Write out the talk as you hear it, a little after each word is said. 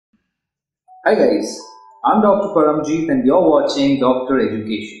Hi guys, I'm Dr. Paramjeet and you're watching Doctor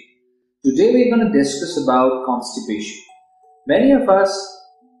Education. Today we're going to discuss about constipation. Many of us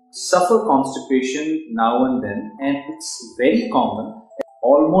suffer constipation now and then, and it's very common.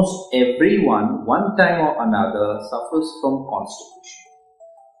 Almost everyone, one time or another, suffers from constipation.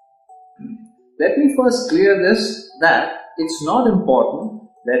 Let me first clear this that it's not important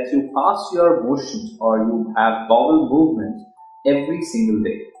that you pass your motions or you have bowel movements every single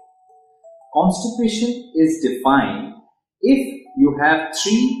day. Constipation is defined if you have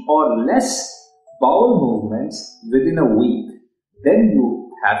 3 or less bowel movements within a week, then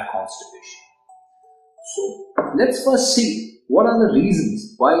you have constipation. So let's first see what are the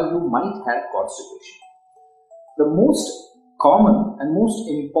reasons why you might have constipation. The most common and most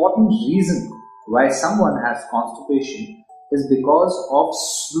important reason why someone has constipation is because of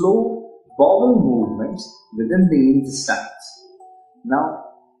slow bowel movements within the intestines. Now,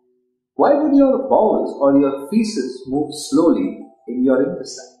 why would your bowels or your feces move slowly in your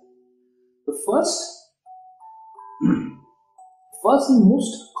intestine? The first and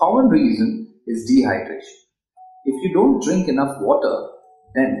most common reason is dehydration. If you don't drink enough water,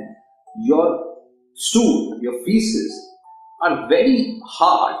 then your stool, your feces are very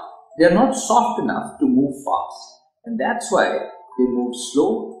hard. They are not soft enough to move fast. And that's why they move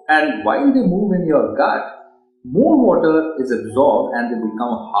slow. And while they move in your gut, more water is absorbed and they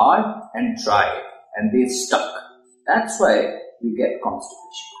become hard and dry and they stuck. That's why you get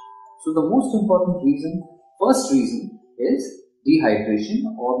constipation. So the most important reason, first reason is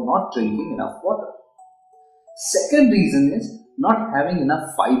dehydration or not drinking enough water. Second reason is not having enough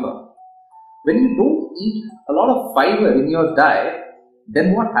fiber. When you don't eat a lot of fiber in your diet,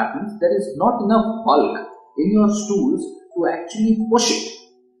 then what happens? There is not enough bulk in your stools to actually push it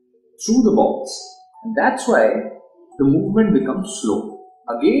through the bowels. And that's why the movement becomes slow.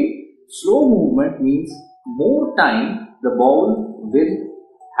 Again, slow movement means more time the bowel will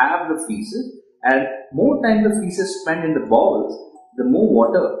have the feces, and more time the feces spend in the bowels, the more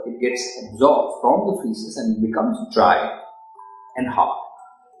water it gets absorbed from the feces and it becomes dry and hard.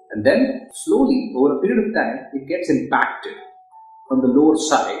 And then slowly over a period of time it gets impacted on the lower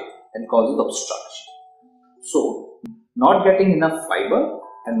side and causes obstruction. So, not getting enough fiber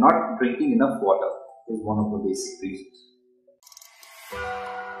and not drinking enough water is one of the basic reasons.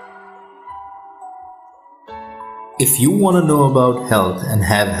 If you want to know about health and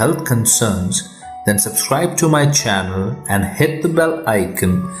have health concerns, then subscribe to my channel and hit the bell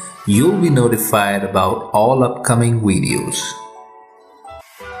icon. You'll be notified about all upcoming videos.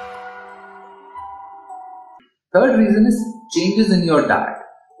 Third reason is changes in your diet.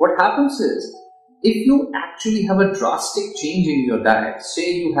 What happens is, if you actually have a drastic change in your diet,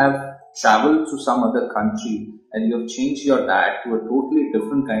 say you have traveled to some other country and you have changed your diet to a totally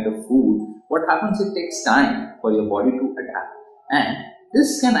different kind of food, what happens? It takes time for your body to adapt, and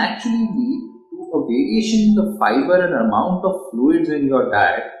this can actually lead to a variation in the fiber and amount of fluids in your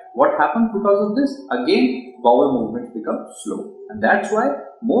diet. What happens because of this? Again, bowel movements become slow, and that's why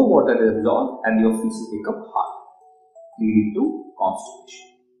more water is absorbed and your feces become hard, leading to constipation.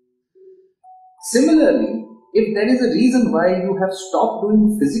 Similarly, if there is a reason why you have stopped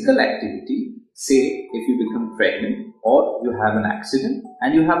doing physical activity, say if you become pregnant or you have an accident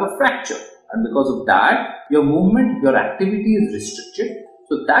and you have a fracture, and because of that your movement, your activity is restricted,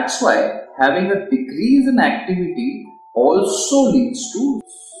 so that's why having a decrease in activity also leads to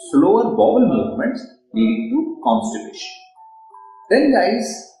slower bowel movements, leading to constipation. Then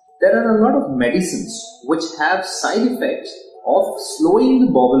guys, there are a lot of medicines which have side effects of slowing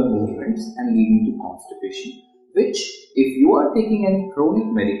the bowel movements and leading to constipation, which if you are taking any chronic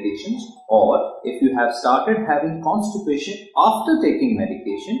medications or if you have started having constipation after taking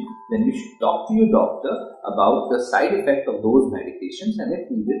medication, then you should talk to your doctor about the side effect of those medications, and if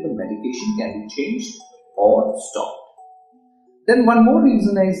needed, the medication can be changed or stopped. Then one more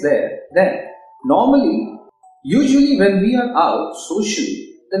reason is there, then usually when we are out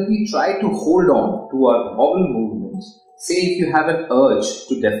socially, then we try to hold on to our bowel movements. Say if you have an urge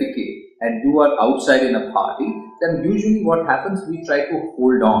to defecate and you are outside in a party, then usually what happens, we try to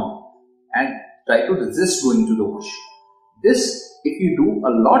hold on and try to resist going to the washroom. This, if you do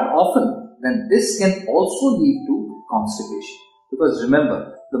a lot often, then this can also lead to constipation. Because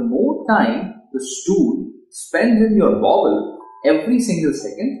remember, the more time the stool spends in your bowel, every single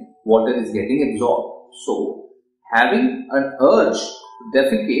second, water is getting absorbed. So, having an urge to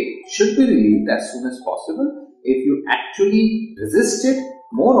defecate should be relieved as soon as possible. If you actually resist it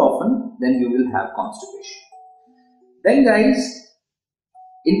more often, then you will have constipation. Then guys,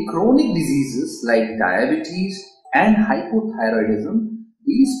 in chronic diseases like diabetes and hypothyroidism,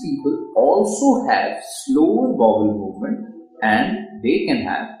 these people also have slower bowel movement and they can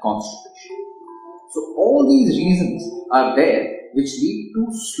have constipation. So all these reasons are there which lead to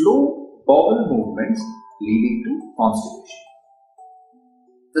slow bowel movements leading to constipation.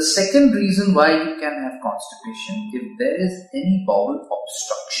 The second reason why you can have constipation, if there is any bowel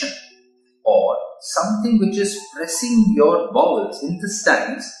obstruction or something which is pressing your bowels,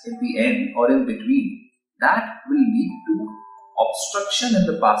 intestines at the end or in between, that will lead to obstruction in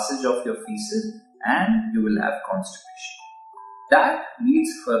the passage of your feces and you will have constipation. That needs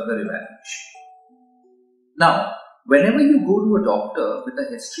further evaluation. Now, whenever you go to a doctor with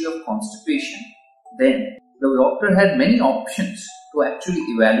a history of constipation, then the doctor had many options to actually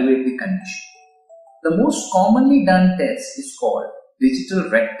evaluate the condition. The most commonly done test is called digital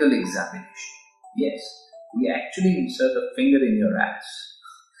rectal examination. Yes, we actually insert a finger in your ass.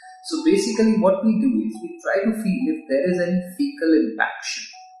 So basically what we do is we try to feel if there is any fecal impaction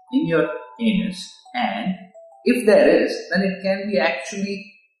in your anus, and if there is, then it can be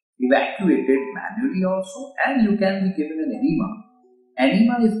actually evacuated manually also, and you can be given an enema.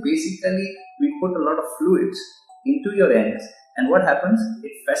 Enema is basically we put a lot of fluids into your anus, and what happens?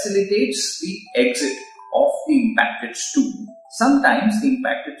 It facilitates the exit of the impacted stool. Sometimes the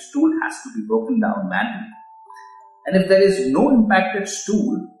impacted stool has to be broken down manually. And if there is no impacted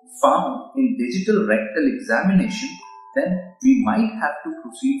stool found in digital rectal examination, then we might have to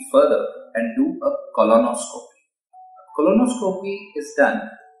proceed further and do a colonoscopy. Colonoscopy is done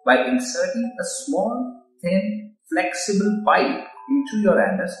by inserting a small, thin, flexible pipe into your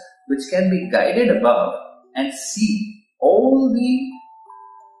anus, which can be guided above and see all the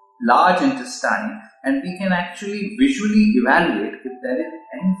large intestine, and we can actually visually evaluate if there is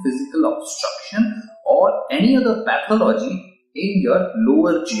any physical obstruction or any other pathology in your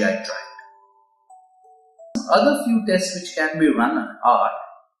lower GI tract. Other few tests which can be run are,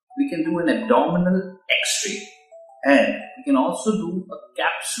 we can do an abdominal X-ray, and we can also do a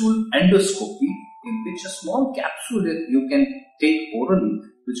capsule endoscopy, in which a small capsule you can take orally,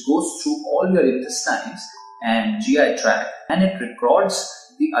 which goes through all your intestines and GI tract, and it records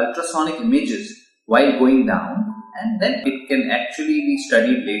the ultrasonic images while going down, and then it can actually be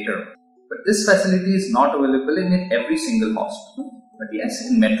studied later. But this facility is not available in every single hospital. But yes,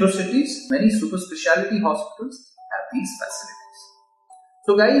 in metro cities, many super specialty hospitals have these facilities.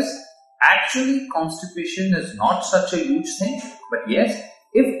 So guys, actually constipation is not such a huge thing. But yes,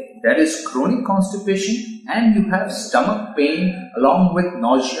 if there is chronic constipation and you have stomach pain along with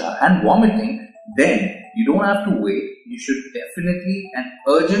nausea and vomiting, then you don't have to wait. You should definitely and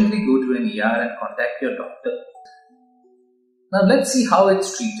urgently go to an ER and contact your doctor. Now let's see how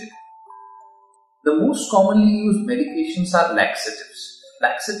it's treated. The most commonly used medications are laxatives.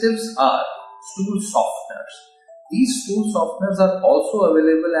 Laxatives are stool softeners. These stool softeners are also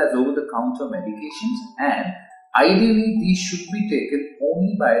available as over-the-counter medications, and ideally these should be taken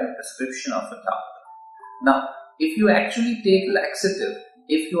only by the prescription of a doctor. Now, if you actually take laxative,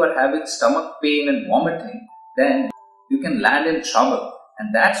 if you are having stomach pain and vomiting, then you can land in trouble,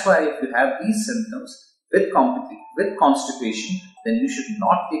 and that's why if you have these symptoms with constipation, then you should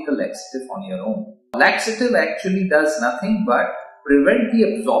not take a laxative on your own. Laxative actually does nothing but prevent the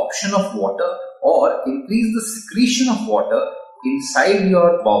absorption of water or increase the secretion of water inside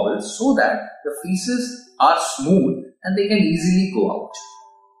your bowels so that the feces are smooth and they can easily go out.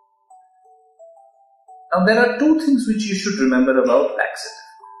 Now there are two things which you should remember about laxative.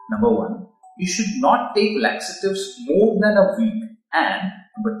 Number one, you should not take laxatives more than a week, and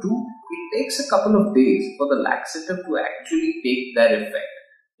number two, it takes a couple of days for the laxative to actually take their effect,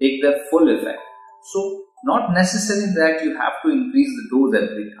 take their full effect. So not necessarily that you have to increase the dose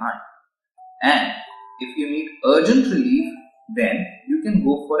every time. And if you need urgent relief, then you can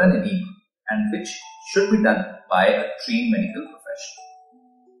go for an enema, and which should be done by a trained medical professional.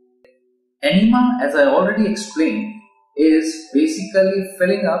 Enema, as I already explained, is basically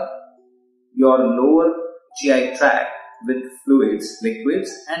filling up your lower GI tract with fluids, liquids,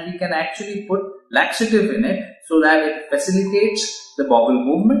 and we can actually put laxative in it so that it facilitates the bowel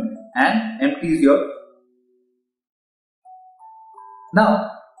movement and empties your.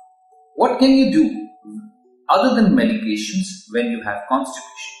 Now, what can you do other than medications when you have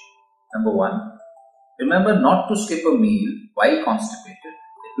constipation? Number one, remember not to skip a meal while constipated.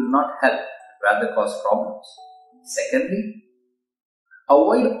 It will not help, rather cause problems. Secondly,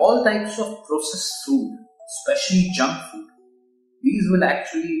 avoid all types of processed food, especially junk food. These will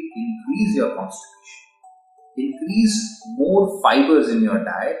actually increase your constipation. Increase more fibers in your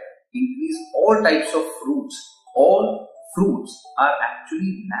diet. Increase all types of fruits. All fruits are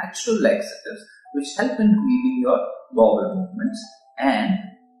actually natural laxatives which help in relieving your bowel movements, and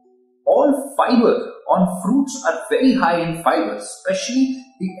fiber on fruits are very high in fiber, especially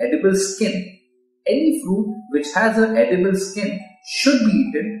the edible skin. Any fruit which has an edible skin should be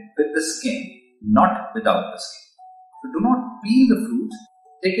eaten with the skin, not without the skin. So do not peel the fruit,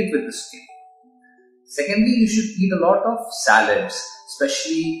 take it with the skin. Secondly, you should eat a lot of salads,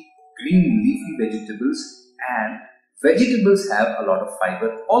 especially green leafy vegetables, and vegetables have a lot of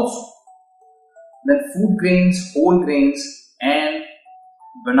fiber also. Then food grains, whole grains and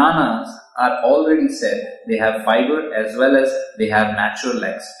bananas are already said they have fiber as well as they have natural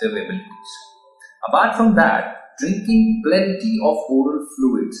laxative abilities. Apart from that, drinking plenty of oral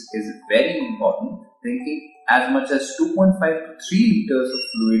fluids is very important. Drinking as much as 2.5 to 3 liters of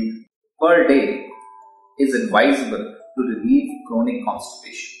fluid per day is advisable to relieve chronic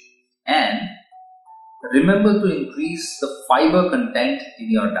constipation. And remember to increase the fiber content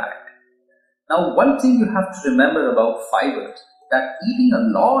in your diet. Now, one thing you have to remember about fiber, that eating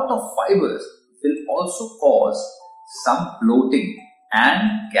a lot of fibers will also cause some bloating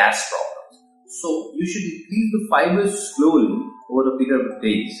and gas problems. So, you should increase the fibers slowly over a period of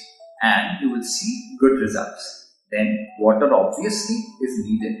days and you will see good results. Then, water obviously is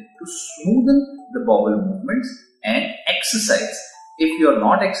needed to smoothen the bowel movements, and exercise. If you are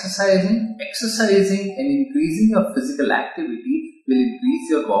not exercising and increasing your physical activity will increase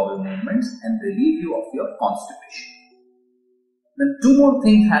your bowel movements and relieve you of your constipation. Then 2 more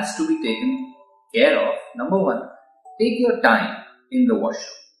things has to be taken care of. Number 1, take your time in the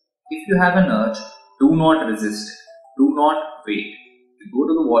washroom. If you have an urge, do not resist it. Do not wait. You go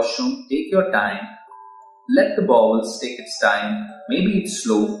to the washroom, take your time. Let the bowels take its time. Maybe it's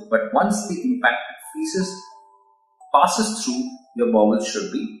slow, but once the impacted feces passes through, your bowels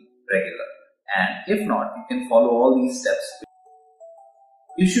should be regular. And if not, you can follow all these steps.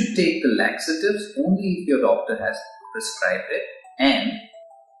 You should take the laxatives only if your doctor has prescribed it, and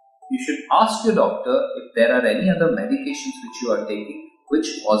you should ask your doctor if there are any other medications which you are taking which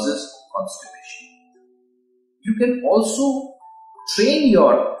causes constipation. You can also train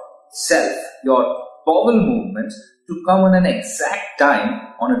yourself, your bowel movements to come on an exact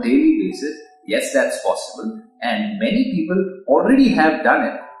time on a daily basis. Yes, that's possible, and many people already have done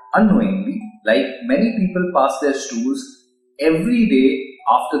it unknowingly. Like many people pass their stools every day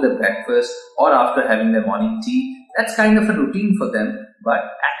after their breakfast or after having their morning tea. That's kind of a routine for them, but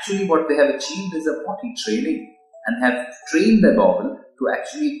actually what they have achieved is a potty training and have trained their bowel to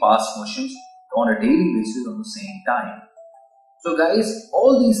actually pass motions on a daily basis on the same time. So guys,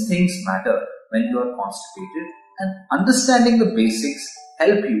 all these things matter when you are constipated, and understanding the basics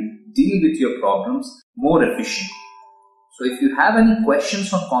help you deal with your problems more efficiently. So if you have any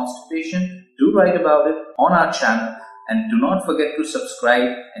questions on constipation, do write about it on our channel, and do not forget to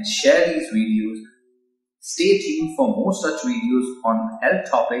subscribe and share these videos. Stay tuned for more such videos on health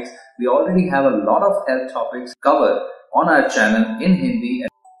topics. We already have a lot of health topics covered on our channel in Hindi,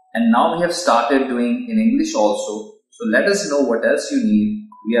 and now we have started doing in English also. So let us know what else you need.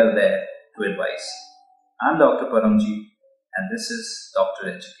 We are there to advise. I'm Dr. Paramji, and this is Dr.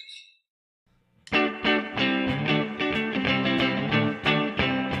 Education.